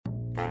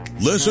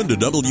Listen to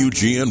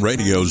WGN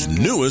Radio's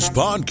newest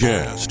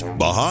podcast,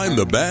 Behind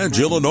the Badge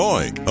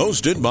Illinois,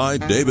 hosted by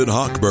David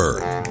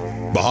Hochberg.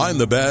 Behind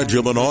the Badge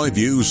Illinois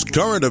views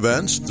current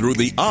events through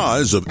the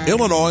eyes of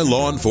Illinois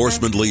law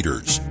enforcement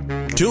leaders.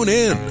 Tune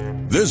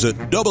in. Visit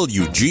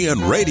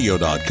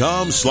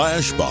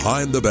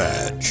WGNRadio.com/Behind the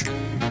Badge.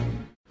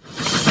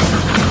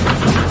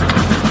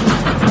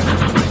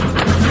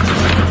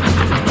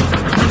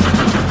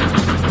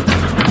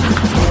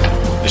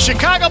 The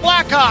Chicago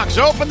Blackhawks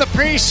open the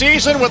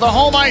preseason with a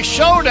home ice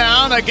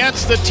showdown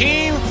against the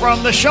team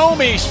from the Show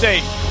Me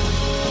State.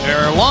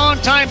 They're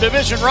longtime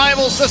division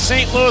rivals, the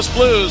St. Louis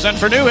Blues. And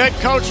for new head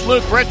coach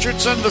Luke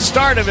Richardson, the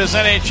start of his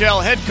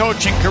NHL head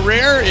coaching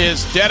career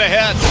is dead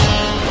ahead.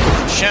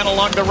 Schenn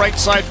along the right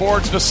side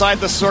boards beside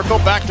the circle,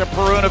 back to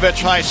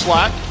Perunovic high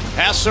slot.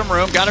 Has some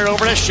room, got it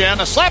over to Schenn.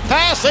 A slap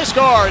pass, they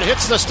scored.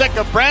 Hits the stick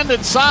of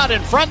Brandon Saad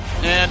in front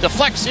and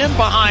deflects in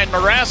behind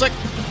Mrazek.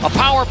 A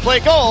power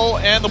play goal,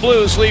 and the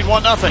Blues lead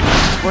 1-0.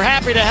 We're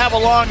happy to have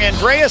along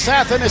Andreas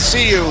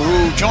Athanasiou,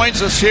 who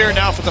joins us here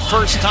now for the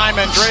first time.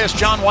 Andreas,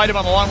 John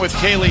Weideman along with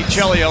Kaylee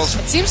Chelios.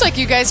 It seems like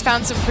you guys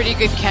found some pretty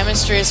good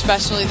chemistry,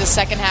 especially the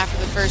second half of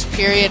the first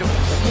period.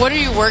 What are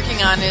you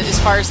working on as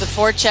far as the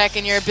forecheck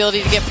and your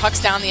ability to get pucks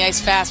down the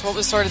ice fast? What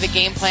was sort of the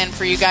game plan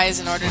for you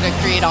guys in order to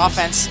create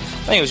offense?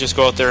 I think it was just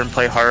go out there and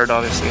play hard.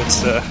 Obviously,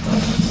 it's,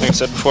 like I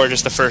said before,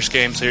 just the first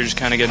game, so you're just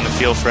kind of getting the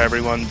feel for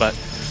everyone. But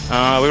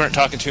we weren't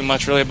talking too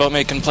much really about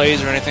making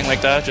plays or anything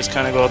like that. Just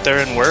kind of go out there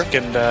and work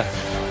and,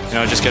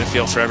 just get a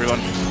feel for everyone.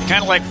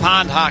 Kind of like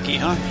pond hockey,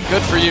 huh?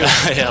 Good for you.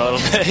 Yeah, a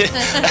little bit.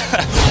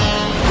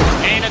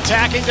 Kane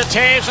attacking to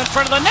Taves in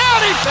front of the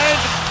net. He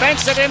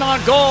banks it in on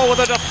goal with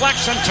a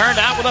deflection. Turned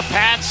out with a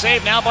pad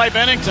save now by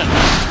Bennington.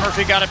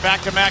 Murphy got it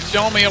back to Max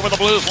Domi over the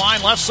Blues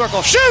line. Left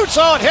circle. Shoots!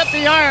 Oh, it hit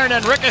the iron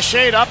and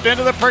ricocheted up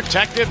into the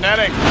protected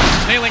netting.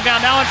 Kneeling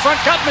down now in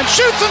front. Gutman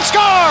shoots and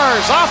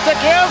scores! Off the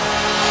give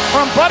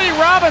from Buddy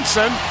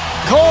Robinson.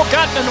 Cole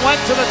Gutman went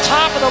to the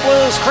top of the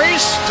Blues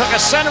crease, took a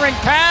centering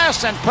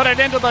pass, and put it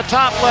into the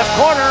top left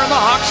corner, and the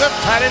Hawks have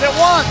tied it at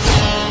 1.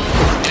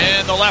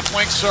 In the left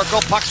wing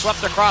circle, puck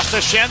swept across the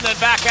Schenn, then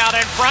back out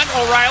in front.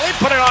 O'Reilly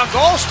put it on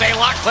goal.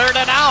 Stalock cleared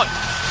it out.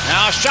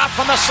 Now a shot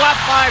from the slot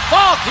by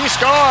Falk. He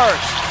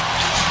scores.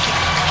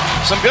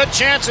 Some good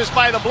chances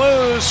by the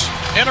Blues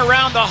in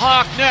around the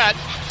Hawk net.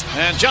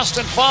 And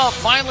Justin Falk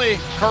finally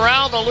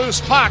corralled a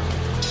loose puck.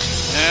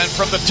 And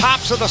from the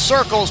tops of the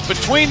circles,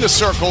 between the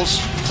circles,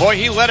 boy,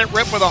 he let it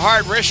rip with a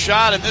hard wrist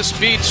shot, and this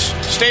beats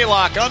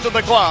Stalock under the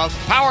glove.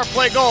 Power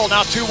play goal,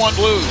 now 2-1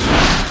 Blues.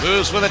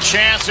 Blues with a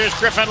chance. Here's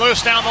Griffin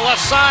Luce down the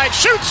left side.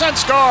 Shoots and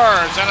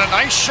scores. And a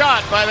nice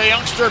shot by the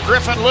youngster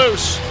Griffin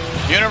Luce.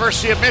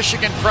 University of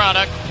Michigan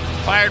product.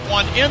 Fired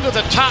one into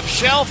the top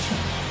shelf,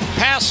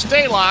 past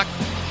Stalock.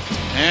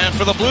 And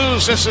for the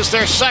Blues, this is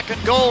their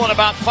second goal in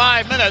about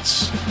 5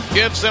 minutes.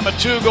 Gives them a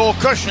 2-goal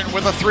cushion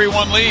with a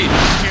 3-1 lead.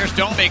 Here's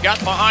Domi, got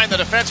behind the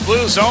defense.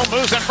 Blues zone,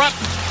 moves in front.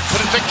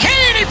 Put it to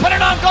Kane. He put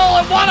it on goal,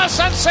 and what a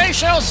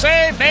sensational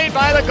save made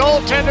by the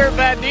goaltender,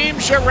 Vadim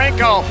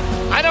Sharenko.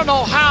 I don't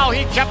know how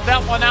he kept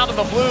that one out of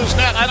the Blues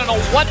net. I don't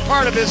know what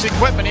part of his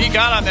equipment he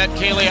got on that,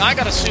 Kaylee. I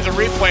got to see the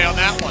replay on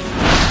that one.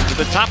 To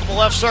the top of the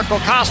left circle,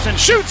 Kostin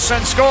shoots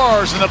and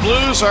scores, and the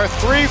Blues are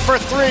 3 for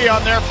 3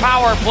 on their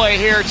power play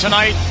here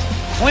tonight.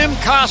 Klim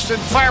Kostin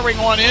firing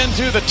one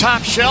into the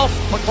top shelf.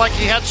 Looked like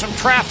he had some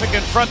traffic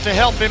in front to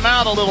help him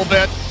out a little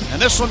bit.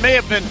 And this one may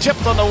have been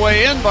tipped on the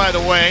way in, by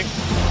the way.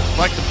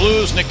 Like the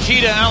Blues,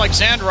 Nikita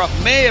Alexandrov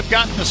may have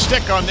gotten the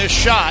stick on this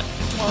shot.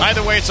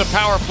 Either way, it's a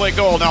power play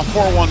goal. Now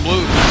 4-1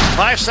 Blues.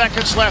 5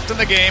 seconds left in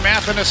the game.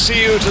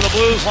 Athanasiou to the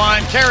Blues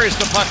line. Carries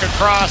the puck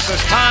across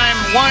as time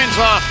winds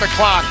off the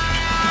clock.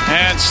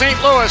 And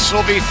St. Louis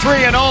will be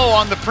 3-0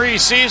 on the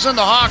preseason.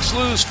 The Hawks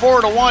lose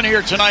 4-1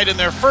 here tonight in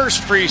their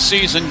first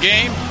preseason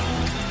game.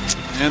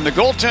 And the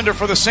goaltender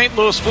for the St.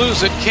 Louis Blues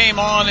that came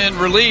on in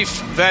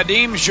relief,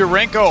 Vadim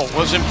Sharenko,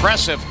 was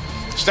impressive,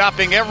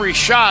 stopping every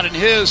shot in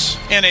his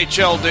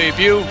NHL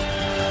debut.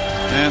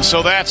 And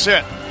so that's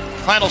it.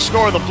 Final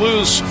score, the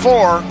Blues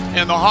 4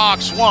 and the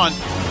Hawks 1.